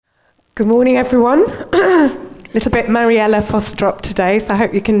Good morning, everyone. Little bit Mariella Fostrop today, so I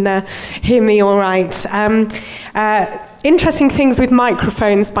hope you can hear me all right. Interesting things with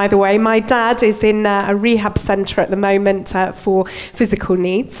microphones, by the way. My dad is in a rehab centre at the moment for physical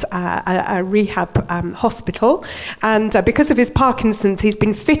needs, a rehab hospital. And because of his Parkinson's, he's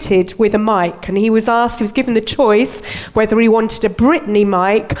been fitted with a mic. And he was given the choice whether he wanted a Britney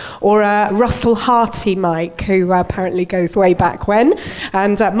mic or a Russell Harty mic, who apparently goes way back when.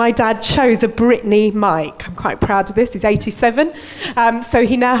 And my dad chose a Britney mic. I'm quite proud of this. He's 87. So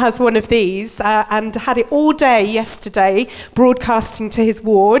he now has one of these and had it all day yesterday, broadcasting to his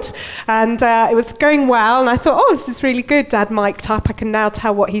ward, and it was going well, and I thought, this is really good. Dad mic'd up, I can now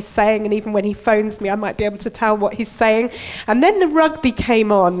tell what he's saying, and even when he phones me I might be able to tell what he's saying. And then the rugby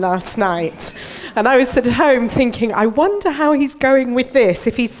came on last night, and I was at home thinking, I wonder how he's going with this,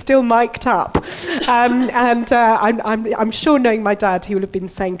 if he's still mic'd up. I'm sure, knowing my dad, he would have been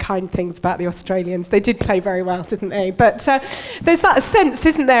saying kind things about the Australians. They did play very well, didn't they? But there's that sense,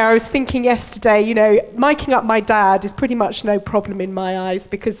 isn't there? I was thinking yesterday, miking up my dad is pretty much no problem in my eyes,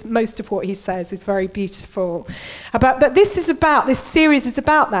 because most of what he says is very beautiful. But this series is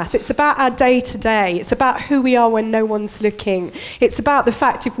about that. It's about our day-to-day. It's about who we are when no one's looking. It's about the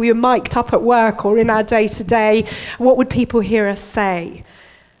fact, if we were mic'd up at work or in our day-to-day, what would people hear us say?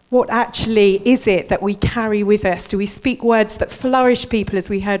 What actually is it that we carry with us? Do we speak words that flourish people, as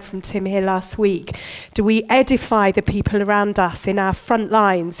we heard from Tim here last week? Do we edify the people around us in our front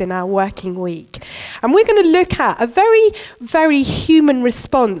lines, in our working week? And we're going to look at a very, very human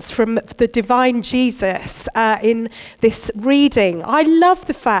response from the divine Jesus in this reading. I love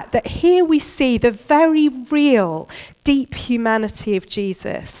the fact that here we see the very real, deep humanity of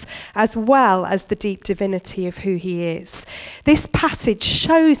Jesus, as well as the deep divinity of who he is. This passage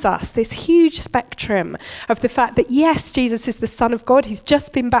shows us this huge spectrum of the fact that, yes, Jesus is the Son of God. He's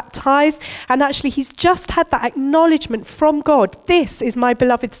just been baptized, and actually he's just had that acknowledgement from God. This is my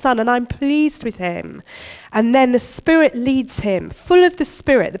beloved Son, and I'm pleased with him. And then the Spirit leads him. Full of the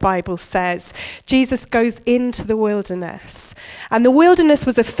Spirit, the Bible says, Jesus goes into the wilderness. And the wilderness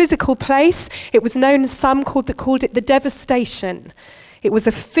was a physical place. It was known, some called it the devastation. It was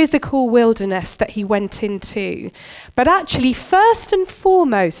a physical wilderness that he went into. But actually, first and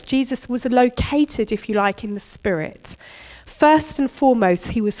foremost, Jesus was located, if you like, in the Spirit. First and foremost,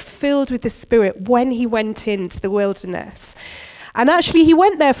 he was filled with the Spirit when he went into the wilderness. And actually, he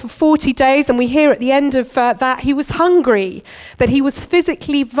went there for 40 days, and we hear at the end of that he was hungry, that he was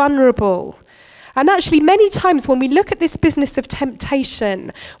physically vulnerable. And actually, many times when we look at this business of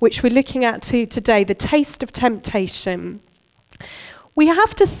temptation, which we're looking at today, the taste of temptation, we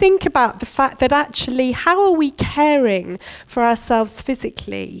have to think about the fact that actually, how are we caring for ourselves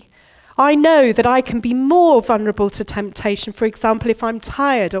physically? I know that I can be more vulnerable to temptation, for example, if I'm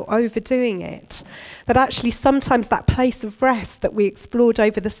tired or overdoing it. That actually sometimes that place of rest that we explored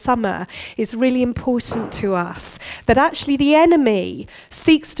over the summer is really important to us. That actually the enemy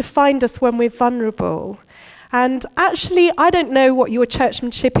seeks to find us when we're vulnerable. And actually, I don't know what your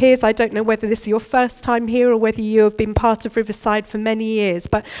churchmanship is. I don't know whether this is your first time here or whether you have been part of Riverside for many years.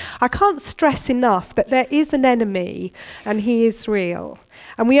 But I can't stress enough that there is an enemy, and he is real.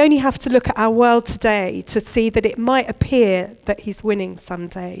 And we only have to look at our world today to see that it might appear that he's winning some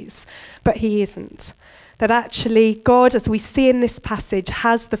days, but he isn't. That actually God, as we see in this passage,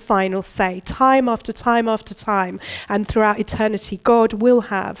 has the final say. Time after time after time, and throughout eternity, God will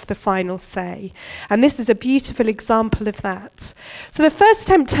have the final say. And this is a beautiful example of that. So the first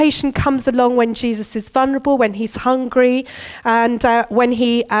temptation comes along when Jesus is vulnerable, when he's hungry, and when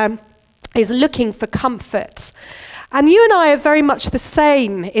he is looking for comfort. And you and I are very much the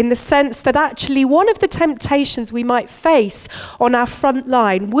same, in the sense that actually one of the temptations we might face on our front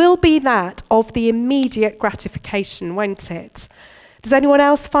line will be that of the immediate gratification, won't it? Does anyone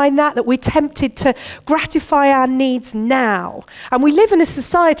else find that we're tempted to gratify our needs now? And we live in a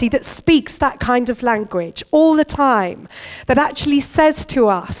society that speaks that kind of language all the time, that actually says to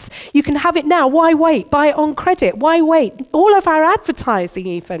us, you can have it now, why wait? Buy it on credit, why wait? All of our advertising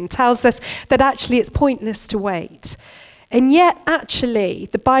even tells us that actually it's pointless to wait. And yet, actually,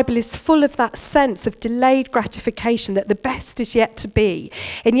 the Bible is full of that sense of delayed gratification, that the best is yet to be.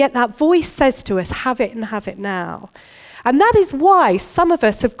 And yet that voice says to us, have it and have it now. And that is why some of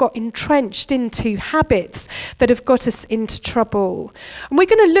us have got entrenched into habits that have got us into trouble. And we're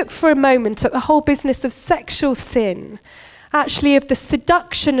going to look for a moment at the whole business of sexual sin, actually of the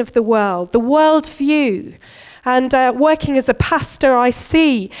seduction of the world view, And working as a pastor, I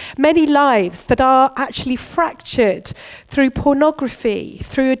see many lives that are actually fractured through pornography,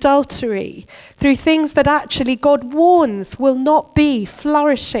 through adultery, through things that actually God warns will not be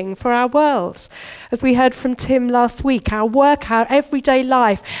flourishing for our world. As we heard from Tim last week, our work, our everyday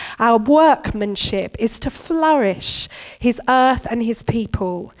life, our workmanship is to flourish his earth and his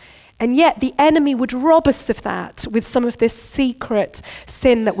people. And yet the enemy would rob us of that with some of this secret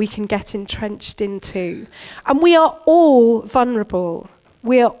sin that we can get entrenched into. And we are all vulnerable.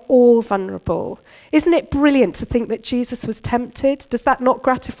 We are all vulnerable. Isn't it brilliant to think that Jesus was tempted? Does that not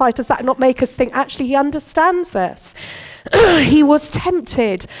gratify? Does that not make us think, actually, he understands us? He was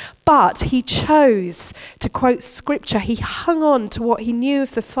tempted, but he chose to quote scripture. He hung on to what he knew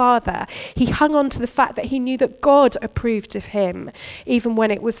of the Father. He hung on to the fact that he knew that God approved of him, even when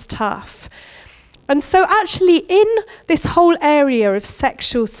it was tough. And so actually in this whole area of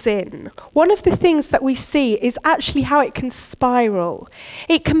sexual sin, one of the things that we see is actually how it can spiral.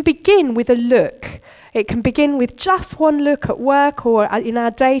 It can begin with a look. It can begin with just one look at work or in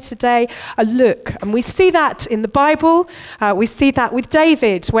our day-to-day, a look. And we see that in the Bible. We see that with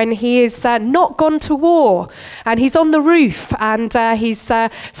David when he is not gone to war and he's on the roof and he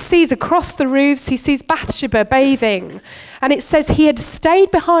sees across the roofs, he sees Bathsheba bathing. And it says he had stayed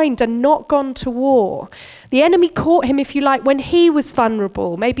behind and not gone to war. The enemy caught him, if you like, when he was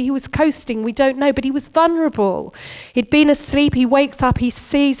vulnerable. Maybe he was coasting, we don't know, but he was vulnerable. He'd been asleep, he wakes up, he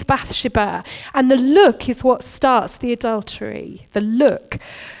sees Bathsheba. And the look is what starts the adultery, the look.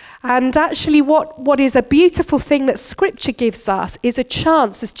 And actually what is a beautiful thing that Scripture gives us is a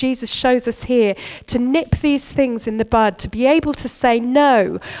chance, as Jesus shows us here, to nip these things in the bud, to be able to say,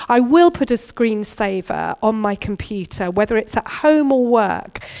 no, I will put a screensaver on my computer, whether it's at home or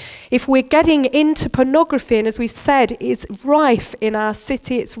work. If we're getting into pornography, and as we've said, it's rife in our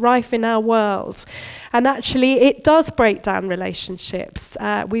city, it's rife in our world. And actually, it does break down relationships.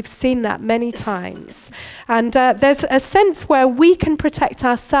 We've seen that many times. And there's a sense where we can protect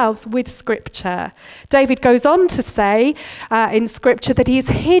ourselves with Scripture. David goes on to say in Scripture that he has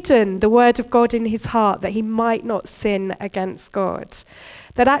hidden the word of God in his heart, that he might not sin against God.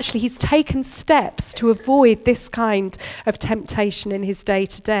 That actually he's taken steps to avoid this kind of temptation in his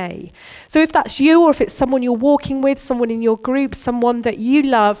day-to-day. So if that's you, or if it's someone you're walking with, someone in your group, someone that you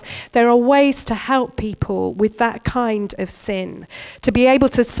love, there are ways to help people with that kind of sin. To be able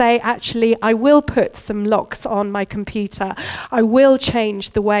to say, actually, I will put some locks on my computer. I will change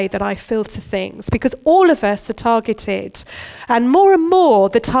the way that I filter things, because all of us are targeted. And more,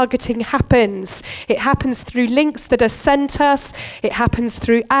 the targeting happens. It happens through links that are sent us. It happens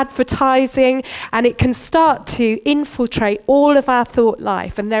through advertising, and it can start to infiltrate all of our thought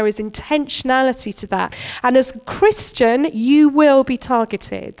life, and there is intentionality to that. And as a Christian, you will be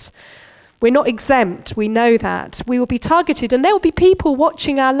targeted. We're not exempt, we know that. We will be targeted, and there will be people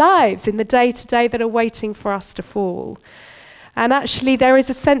watching our lives in the day-to-day that are waiting for us to fall. And actually there is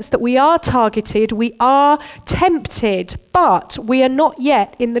a sense that we are targeted, we are tempted, but we are not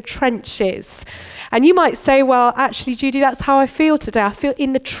yet in the trenches. And you might say, well, actually, Judy, that's how I feel today. I feel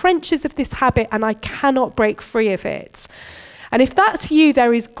in the trenches of this habit and I cannot break free of it. And if that's you,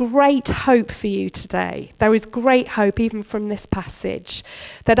 there is great hope for you today. There is great hope, even from this passage,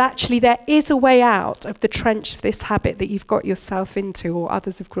 that actually there is a way out of the trench of this habit that you've got yourself into, or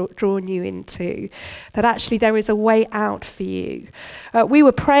others have drawn you into, that actually there is a way out for you. We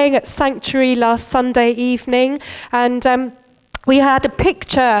were praying at Sanctuary last Sunday evening, and we had a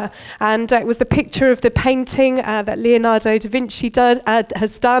picture, and it was the picture of the painting that Leonardo da Vinci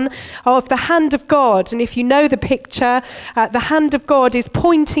has done of the hand of God. And if you know the picture, the hand of God is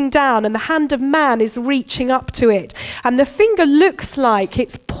pointing down and the hand of man is reaching up to it. And the finger looks like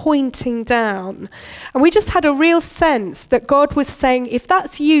it's pointing down. And we just had a real sense that God was saying, if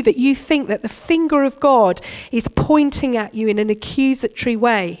that's you, that you think that the finger of God is pointing at you in an accusatory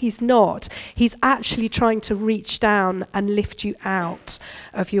way, he's not. He's actually trying to reach down and lift you out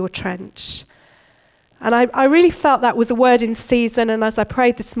of your trench. And I really felt that was a word in season, and as I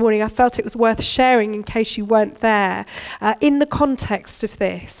prayed this morning, I felt it was worth sharing in case you weren't there, in the context of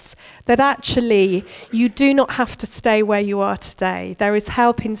this, that actually you do not have to stay where you are today. There is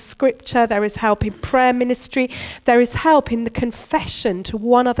help in Scripture, there is help in prayer ministry, there is help in the confession to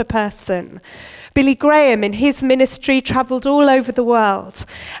one other person. Billy Graham in his ministry travelled all over the world,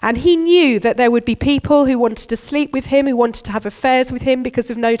 and he knew that there would be people who wanted to sleep with him, who wanted to have affairs with him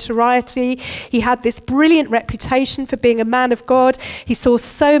because of notoriety. He had this brilliant reputation for being a man of God. He saw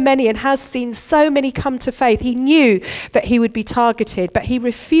so many and has seen so many come to faith. He knew that he would be targeted, but he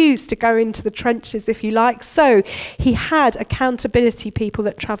refused to go into the trenches, if you like. So he had accountability people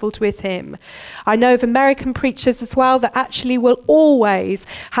that travelled with him. I know of American preachers as well that actually will always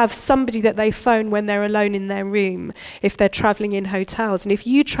have somebody that they phone when they're alone in their room if they're travelling in hotels. And if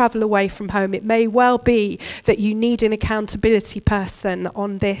you travel away from home, it may well be that you need an accountability person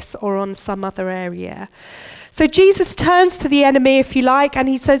on this or on some other area. So Jesus turns to the enemy, if you like, and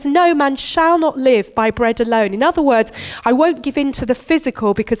he says, no man shall not live by bread alone. In other words, I won't give in to the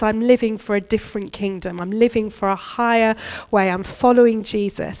physical because I'm living for a different kingdom. I'm living for a higher way. I'm following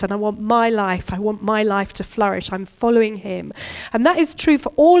Jesus, and I want my life to flourish. I'm following him. And that is true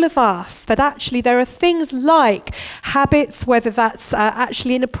for all of us, that actually there are things like habits, whether that's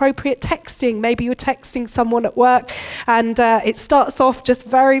actually inappropriate texting. Maybe you're texting someone at work and it starts off just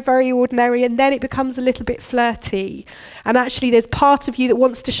very, very ordinary, and then it becomes a little bit flirty. And actually there's part of you that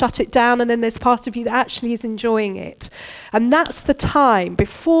wants to shut it down, and then there's part of you that actually is enjoying it. And that's the time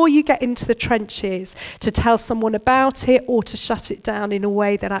before you get into the trenches to tell someone about it or to shut it down in a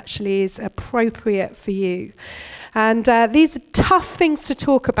way that actually is appropriate for you. And these are tough things to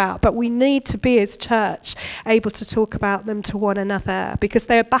talk about, but we need to be, as church, able to talk about them to one another, because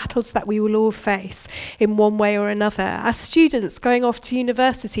they are battles that we will all face in one way or another. Our students going off to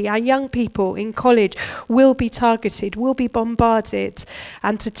university, our young people in college will be targeted, will be bombarded,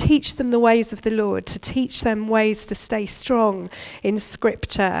 and to teach them the ways of the Lord, to teach them ways to stay strong in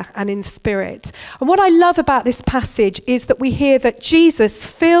Scripture and in spirit. And what I love about this passage is that we hear that Jesus,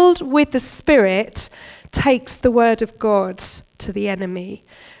 filled with the Spirit, takes the word of God to the enemy.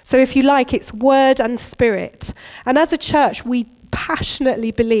 So if you like, it's word and spirit. And as a church, we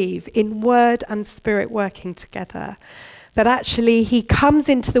passionately believe in word and spirit working together. That actually he comes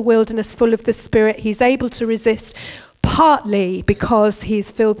into the wilderness full of the Spirit. He's able to resist partly because he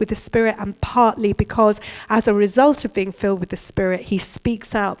is filled with the Spirit, and partly because as a result of being filled with the Spirit, he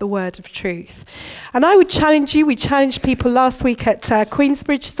speaks out the word of truth. And I would challenge you, we challenged people last week at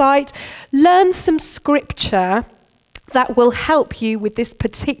Queensbridge site, learn some scripture that will help you with this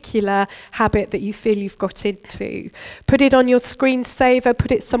particular habit that you feel you've got into. Put it on your screensaver,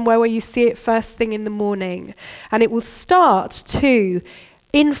 put it somewhere where you see it first thing in the morning, and it will start to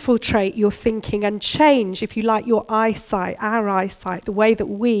infiltrate your thinking and change, if you like, your eyesight, our eyesight, the way that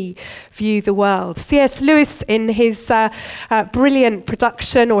we view the world. C.S. Lewis, in his brilliant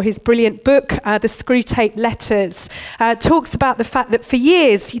production or his brilliant book, The Screwtape Letters, talks about the fact that for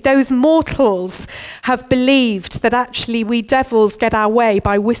years those mortals have believed that actually we devils get our way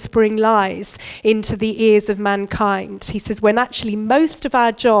by whispering lies into the ears of mankind. He says when actually most of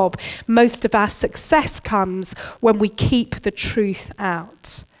our job, most of our success comes when we keep the truth out.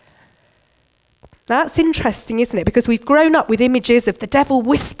 That's interesting, isn't it? Because we've grown up with images of the devil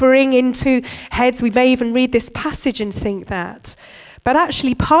whispering into heads. We may even read this passage and think that. But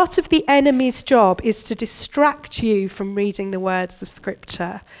actually, part of the enemy's job is to distract you from reading the words of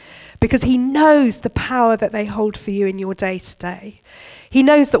Scripture, because he knows the power that they hold for you in your day-to-day. He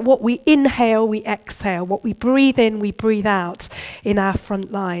knows that what we inhale, we exhale. What we breathe in, we breathe out in our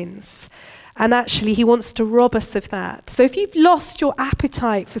front lines. And actually, he wants to rob us of that. So if you've lost your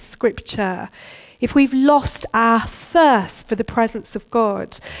appetite for Scripture, if we've lost our thirst for the presence of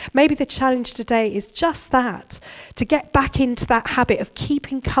God, maybe the challenge today is just that, to get back into that habit of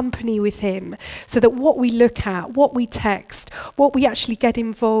keeping company with him, so that what we look at, what we text, what we actually get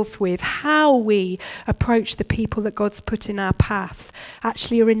involved with, how we approach the people that God's put in our path,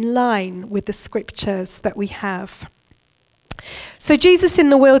 actually are in line with the Scriptures that we have. So Jesus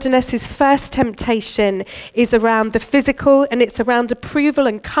in the wilderness, his first temptation is around the physical, and it's around approval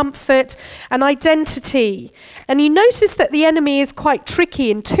and comfort and identity. And you notice that the enemy is quite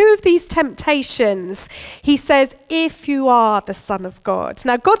tricky. In two of these temptations, he says, if you are the Son of God.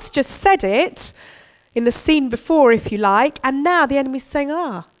 Now, God's just said it in the scene before, if you like, and now the enemy's saying,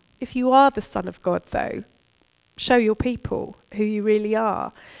 if you are the Son of God, though, show your people who you really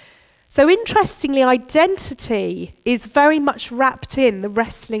are. So interestingly, identity is very much wrapped in the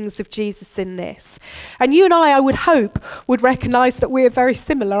wrestlings of Jesus in this. And you and I would hope, would recognise that we're very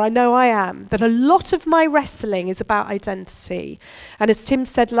similar. I know I am. That a lot of my wrestling is about identity. And as Tim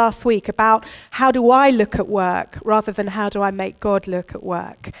said last week, about how do I look at work rather than how do I make God look at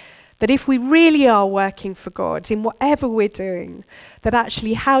work. That if we really are working for God in whatever we're doing, that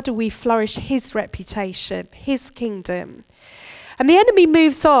actually how do we flourish his reputation, his kingdom. And the enemy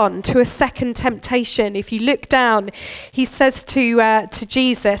moves on to a second temptation. If you look down, he says to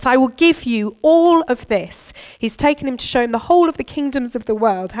Jesus, I will give you all of this. He's taken him to show him the whole of the kingdoms of the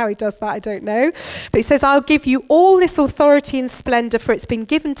world. How he does that, I don't know. But he says, I'll give you all this authority and splendor, for it's been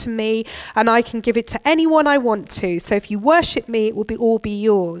given to me, and I can give it to anyone I want to. So if you worship me, it will all be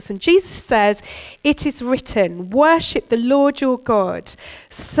yours. And Jesus says, it is written, worship the Lord your God,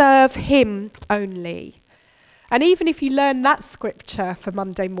 serve him only. And even if you learn that scripture for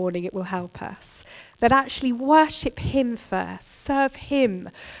Monday morning, it will help us. That actually worship him first. Serve him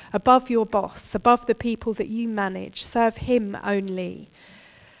above your boss, above the people that you manage. Serve him only.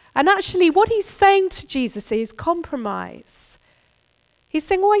 And actually what he's saying to Jesus is compromise. He's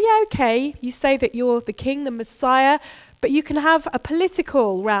saying, well, yeah, okay, you say that you're the king, the Messiah, but you can have a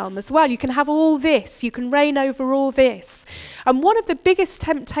political realm as well. You can have all this. You can reign over all this. And one of the biggest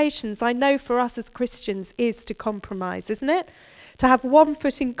temptations I know for us as Christians is to compromise, isn't it? To have one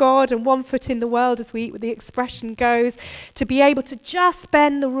foot in God and one foot in the world, as the expression goes, to be able to just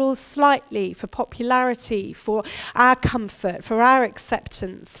bend the rules slightly for popularity, for our comfort, for our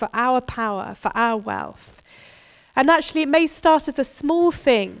acceptance, for our power, for our wealth. And actually it may start as a small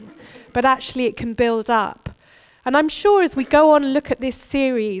thing, but actually it can build up. And I'm sure as we go on and look at this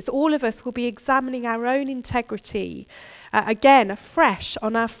series, all of us will be examining our own integrity, again, afresh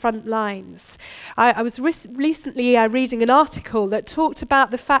on our front lines. I was recently reading an article that talked about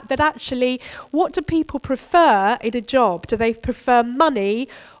the fact that actually, what do people prefer in a job? Do they prefer money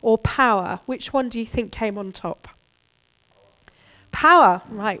or power? Which one do you think came on top? Power,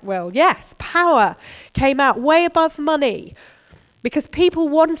 right, well, yes, power came out way above money because people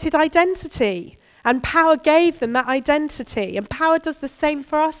wanted identity. And power gave them that identity. And power does the same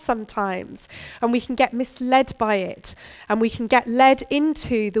for us sometimes. And we can get misled by it. And we can get led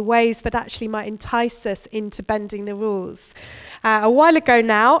into the ways that actually might entice us into bending the rules. A while ago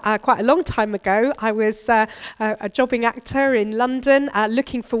now, quite a long time ago, I was a jobbing actor in London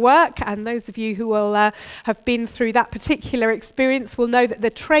looking for work. And those of you who will have been through that particular experience will know that the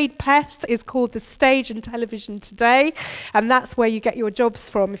trade pet is called the stage and television today. And that's where you get your jobs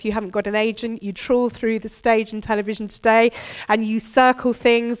from. If you haven't got an agent, you trawl through the stage and television today and you circle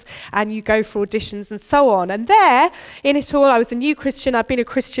things and you go for auditions and so on. And there, in it all, I was a new Christian. I'd been a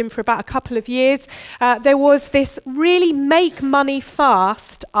Christian for about a couple of years. There was this really make money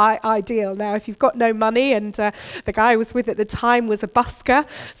fast ideal. Now, if you've got no money, and the guy I was with at the time was a busker,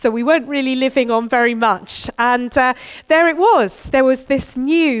 so we weren't really living on very much. And there it was. There was this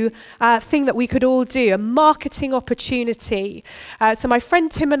new thing that we could all do, a marketing opportunity. So my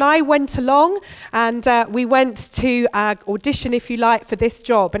friend Tim and I went along and we went to audition, if you like, for this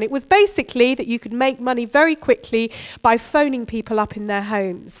job. And it was basically that you could make money very quickly by phoning people up in their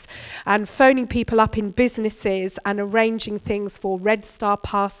homes and phoning people up in businesses and arranging things for Red Star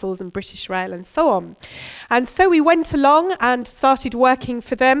Parcels and British Rail and so on. And so we went along and started working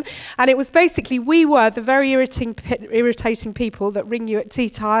for them. And it was basically, we were the very irritating people that ring you at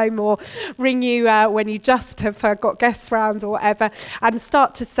tea time or ring you when you just have got guests round or whatever, and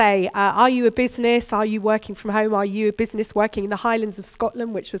start to say, are you a business? Are you working from home? Are you a business working in the Highlands of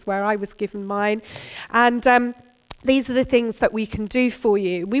Scotland, which was where I was given mine? And these are the things that we can do for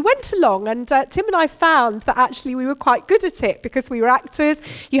you. We went along and Tim and I found that actually we were quite good at it because we were actors.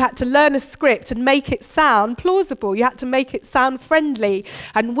 You had to learn a script and make it sound plausible. You had to make it sound friendly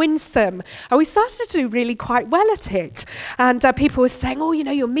and winsome. And we started to do really quite well at it. And people were saying, oh, you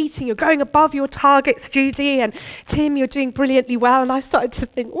know, you're going above your targets, Judy, and Tim, you're doing brilliantly well. And I started to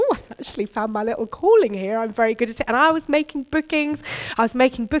think, oh, I've actually found my little calling here. I'm very good at it. And I was making bookings. I was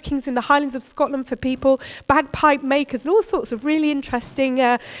making bookings in the Highlands of Scotland for people, bagpipe makers and all sorts of really interesting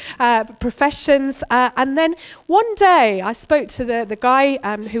professions. And then one day I spoke to the guy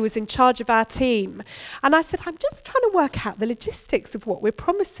who was in charge of our team. And I said, I'm just trying to work out the logistics of what we're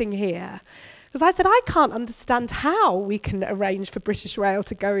promising here. Because I said, I can't understand how we can arrange for British Rail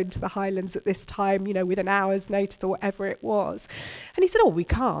to go into the Highlands at this time, you know, with an hour's notice or whatever it was. And he said, oh, we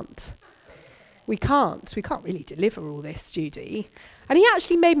can't. We can't really deliver all this, Judy. And he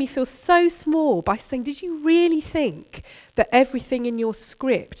actually made me feel so small by saying, did you really think that everything in your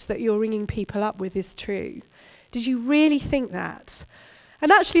script that you're ringing people up with is true? Did you really think that?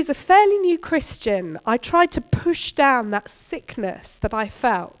 And actually, as a fairly new Christian, I tried to push down that sickness that I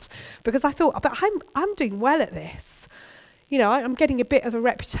felt because I thought, but I'm doing well at this. I'm getting a bit of a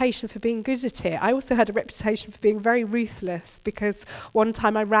reputation for being good at it. I also had a reputation for being very ruthless, because one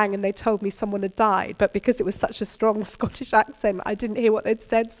time I rang and they told me someone had died, but because it was such a strong Scottish accent, I didn't hear what they'd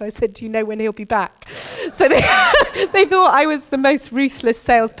said, so I said, do you know when he'll be back? So they, they thought I was the most ruthless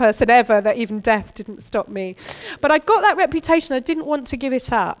salesperson ever, that even death didn't stop me. But I'd got that reputation, I didn't want to give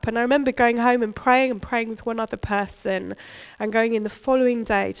it up, and I remember going home and praying with one other person, and going in the following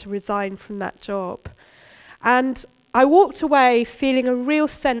day to resign from that job. And I walked away feeling a real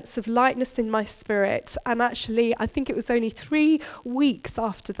sense of lightness in my spirit, and actually I think it was only 3 weeks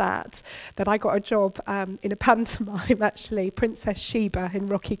after that I got a job in a pantomime, actually, Princess Sheba in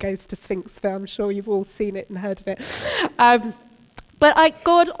Rocky Goes to Sphinxville. I'm sure you've all seen it and heard of it. But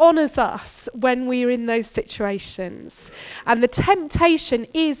God honours us when we're in those situations. And the temptation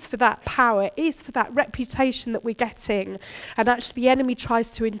is for that power, is for that reputation that we're getting. And actually the enemy tries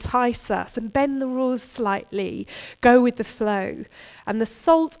to entice us and bend the rules slightly, go with the flow. And the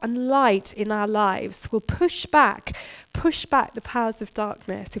salt and light in our lives will push back the powers of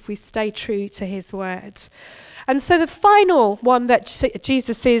darkness if we stay true to his word. And so the final one that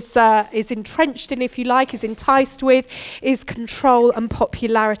Jesus is entrenched in, if you like, is enticed with, is control and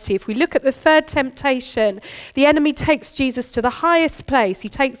popularity. If we look at the third temptation, the enemy takes Jesus to the highest place. He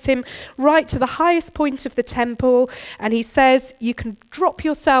takes him right to the highest point of the temple, and he says, you can drop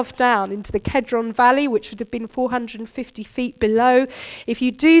yourself down into the Kedron Valley, which would have been 450 feet below. If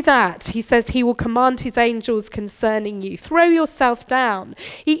you do that, he says he will command his angels concerning you. Throw yourself down.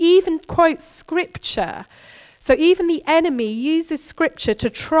 He even quotes scripture. So even the enemy uses scripture to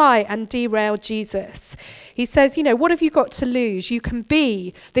try and derail Jesus. He says, what have you got to lose? You can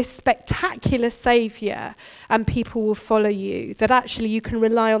be this spectacular saviour and people will follow you. That actually you can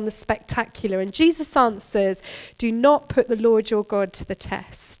rely on the spectacular. And Jesus answers, do not put the Lord your God to the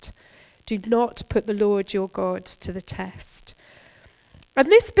test. Do not put the Lord your God to the test. And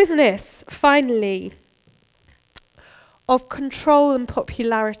this business, finally, of control and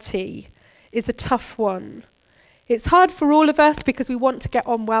popularity is a tough one. It's hard for all of us because we want to get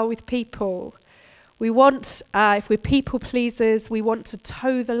on well with people. We want, if we're people pleasers, we want to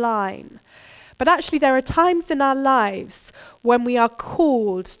toe the line. But actually there are times in our lives when we are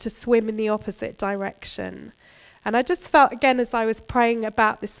called to swim in the opposite direction. And I just felt, again, as I was praying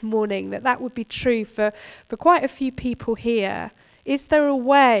about this morning, that would be true for quite a few people here. Is there a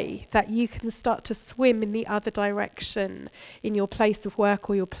way that you can start to swim in the other direction in your place of work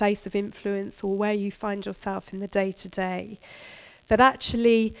or your place of influence or where you find yourself in the day-to-day? That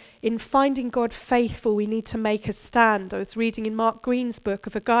actually, in finding God faithful, we need to make a stand. I was reading in Mark Green's book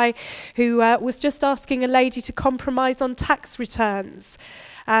of a guy who was just asking a lady to compromise on tax returns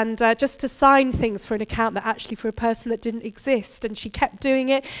and just to sign things for an account that actually for a person that didn't exist. And she kept doing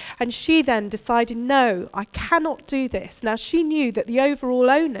it, and she then decided, no, I cannot do this. Now, she knew that the overall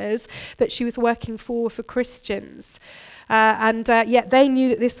owners that she was working for were for Christians. And yet they knew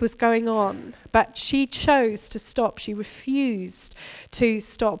that this was going on. But she chose to stop. She refused to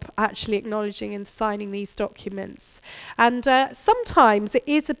stop actually acknowledging and signing these documents. And sometimes it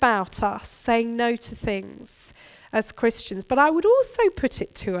is about us saying no to things as Christians. But I would also put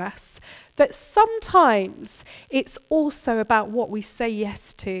it to us that sometimes it's also about what we say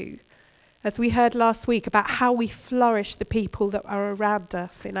yes to. As we heard last week about how we flourish the people that are around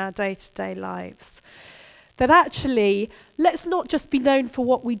us in our day-to-day lives. That actually, let's not just be known for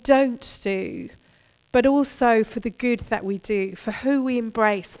what we don't do, but also for the good that we do, for who we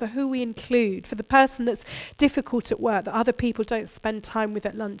embrace, for who we include, for the person that's difficult at work, that other people don't spend time with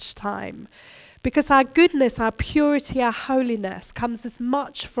at lunchtime. Because our goodness, our purity, our holiness comes as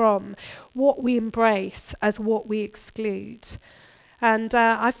much from what we embrace as what we exclude. And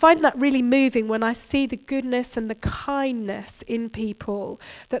I find that really moving when I see the goodness and the kindness in people,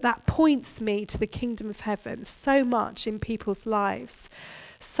 that points me to the kingdom of heaven so much in people's lives.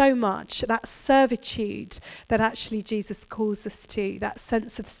 So much, that servitude that actually Jesus calls us to, that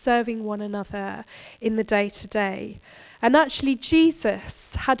sense of serving one another in the day-to-day. And actually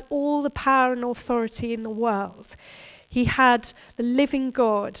Jesus had all the power and authority in the world. He had the living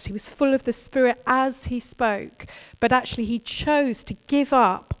God. He was full of the Spirit as he spoke. But actually he chose to give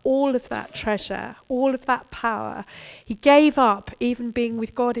up all of that treasure, all of that power. He gave up even being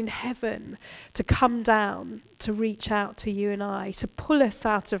with God in heaven to come down, to reach out to you and I, to pull us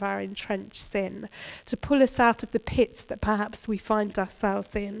out of our entrenched sin, to pull us out of the pits that perhaps we find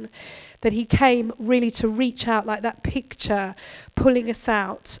ourselves in. That he came really to reach out like that picture, pulling us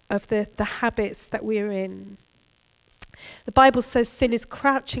out of the habits that we're in. The Bible says sin is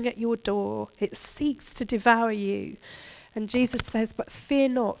crouching at your door. It seeks to devour you. And Jesus says, but fear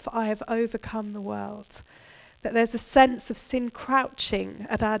not, for I have overcome the world. that there's a sense of sin crouching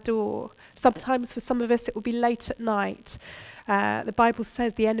at our door. Sometimes for some of us it will be late at night. The Bible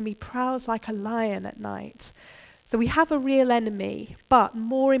says the enemy prowls like a lion at night. So we have a real enemy, but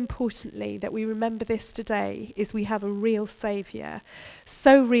more importantly, that we remember this today, is we have a real Saviour.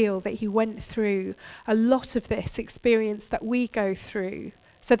 So real that he went through a lot of this experience that we go through,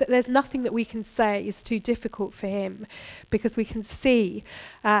 so that there's nothing that we can say is too difficult for him, because we can see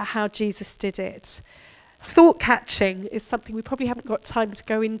how Jesus did it. Thought catching is something we probably haven't got time to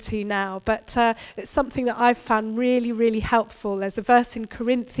go into now, but it's something that I've found really, really helpful. There's a verse in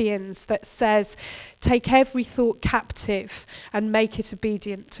Corinthians that says, take every thought captive and make it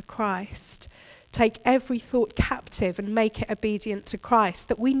obedient to Christ. Take every thought captive and make it obedient to Christ.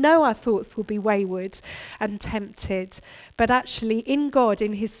 That we know our thoughts will be wayward and tempted, but actually in God,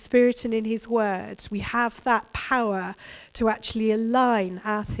 in his Spirit and in his word, we have that power to actually align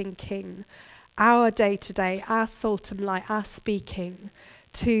our thinking, our day-to-day, our salt and light, our speaking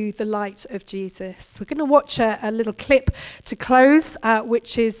to the light of Jesus. We're going to watch a little clip to close,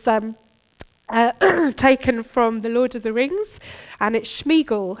 which is taken from The Lord of the Rings, and it's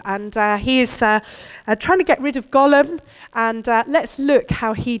Schmeagol, and he is trying to get rid of Gollum, and let's look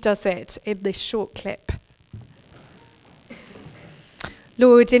how he does it in this short clip.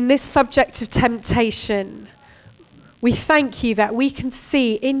 Lord, in this subject of temptation, we thank you that we can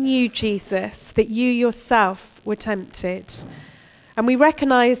see in you, Jesus, that you yourself were tempted. And we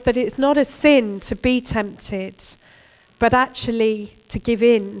recognize that it's not a sin to be tempted, but actually to give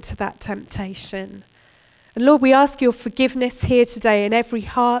in to that temptation. And Lord, we ask your forgiveness here today in every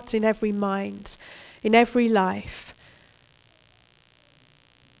heart, in every mind, in every life.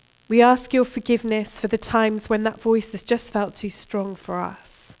 We ask your forgiveness for the times when that voice has just felt too strong for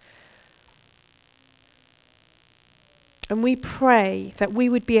us. And we pray that we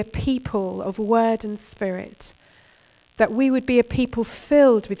would be a people of word and spirit, that we would be a people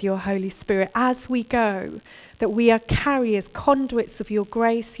filled with your Holy Spirit as we go, that we are carriers, conduits of your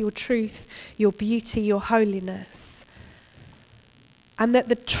grace, your truth, your beauty, your holiness. And that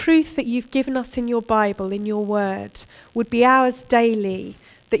the truth that you've given us in your Bible, in your word, would be ours daily,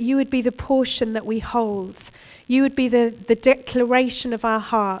 that you would be the portion that we hold. You would be the declaration of our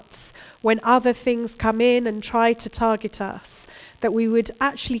hearts when other things come in and try to target us, that we would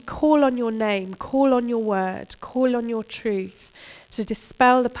actually call on your name, call on your word, call on your truth to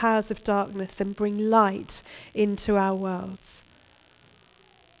dispel the powers of darkness and bring light into our worlds.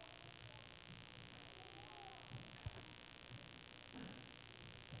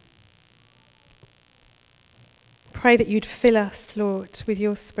 Pray that you'd fill us, Lord, with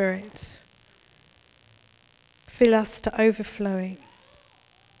your Spirit. Fill us to overflowing.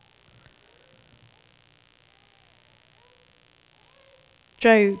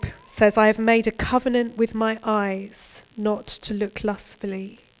 Job says, I have made a covenant with my eyes not to look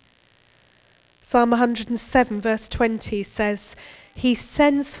lustfully. Psalm 107 verse 20 says, he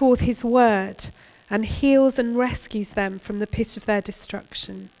sends forth his word and heals and rescues them from the pit of their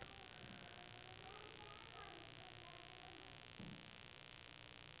destruction.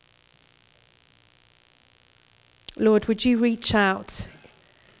 Lord, would you reach out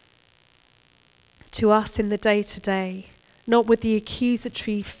to us in the day-to-day, not with the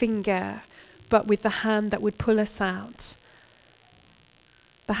accusatory finger, but with the hand that would pull us out,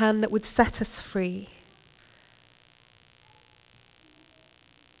 the hand that would set us free.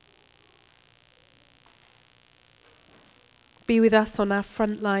 Be with us on our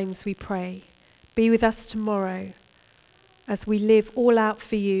front lines, we pray. Be with us tomorrow as we live all out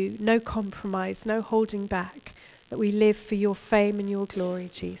for you, no compromise, no holding back, that we live for your fame and your glory,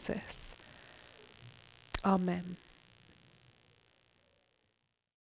 Jesus. Amen.